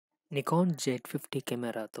Nikon Z50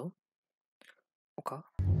 కెమెరాతో ఒక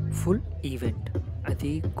full event,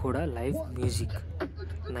 అది కూడా లైవ్ మ్యూజిక్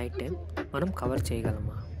నైట్ టైం మనం కవర్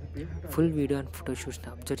చేయగలమా? Full video and photo షూట్స్ని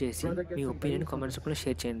observe చేసి మీ ఒపీనియన్ కామెంట్స్ రూపంలో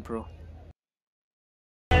షేర్ చేయండి bro.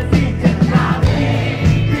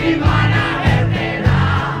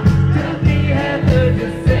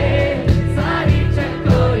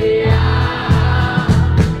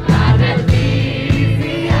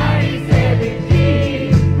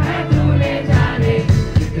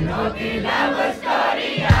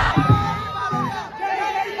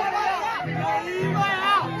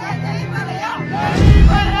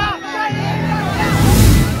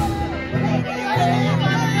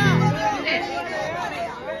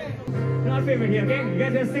 Not favorite here, okay? You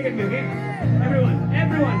guys just sing it me, okay?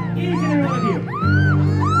 Everyone, each and every one of you.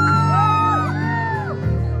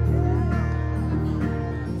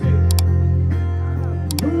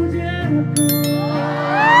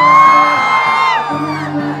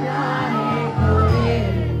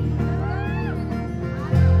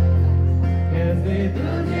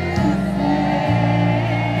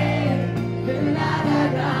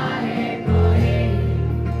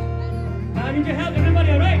 I need your help,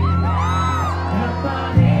 everybody, all right?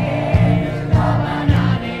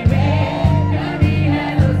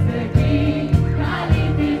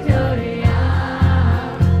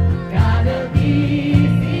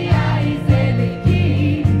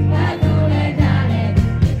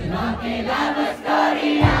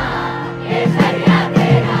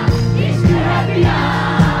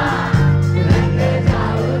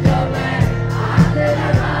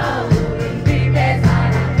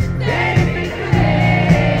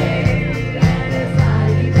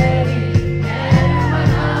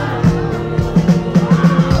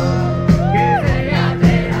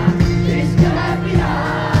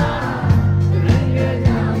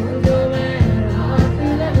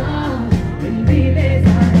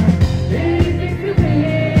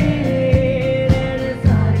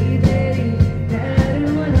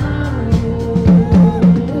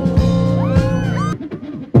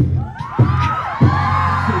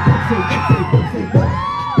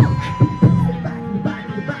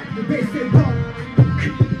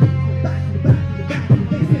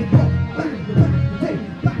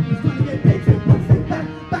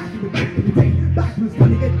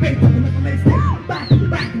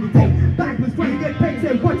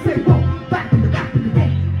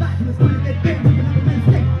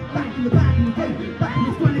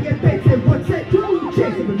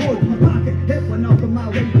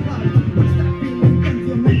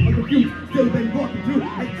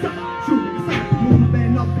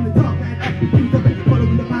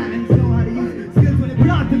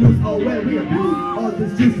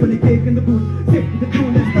 When the cake in the booth, sit with the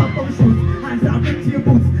tune and stop on the shoes. Hands out, rip to your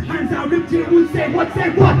boots. Hands out, rip to your boots. Say what? Say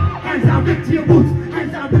what? Hands out, rip to your boots.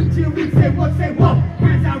 Hands out, rip to your boots. Say what? Say what?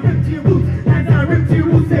 Hands out, rip to your boots. Hands out, rip to your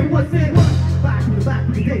boots. Say what? Say what? Back in the back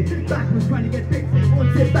of the day, back was trying to get big. Say what?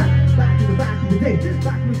 Say back. Back in the back of the day,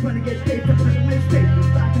 back was trying to get big. Sucking up main stage.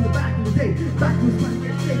 Back in the back of the day, back was trying to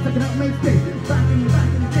get big. Sucking up main stage. Back in the back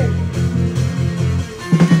of the day.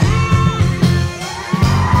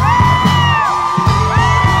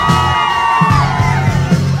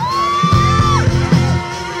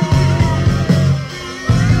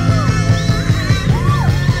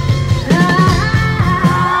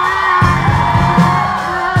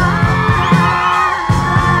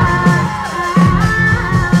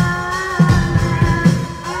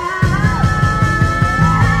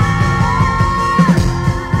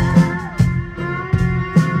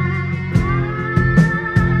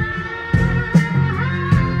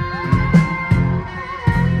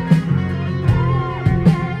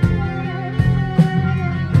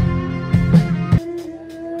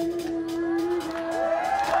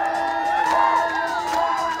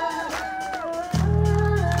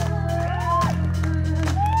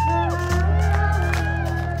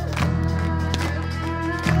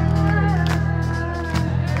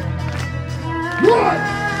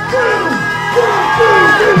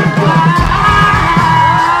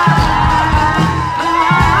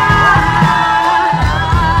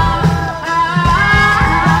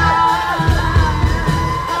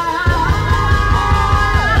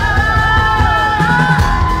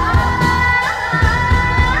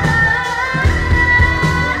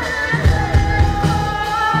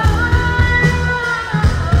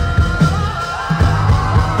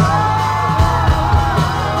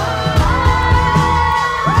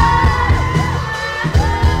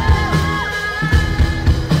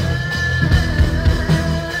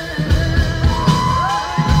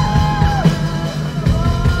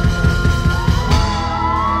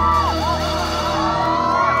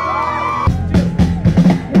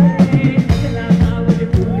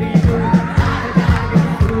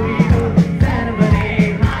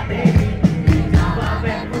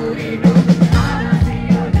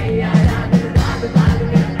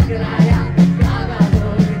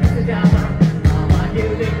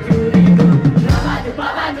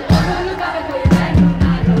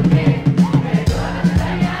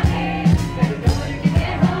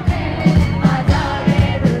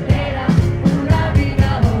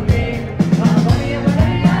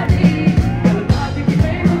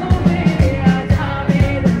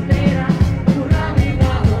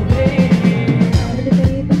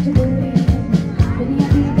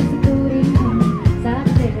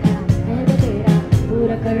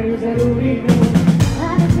 जरूरी नहीं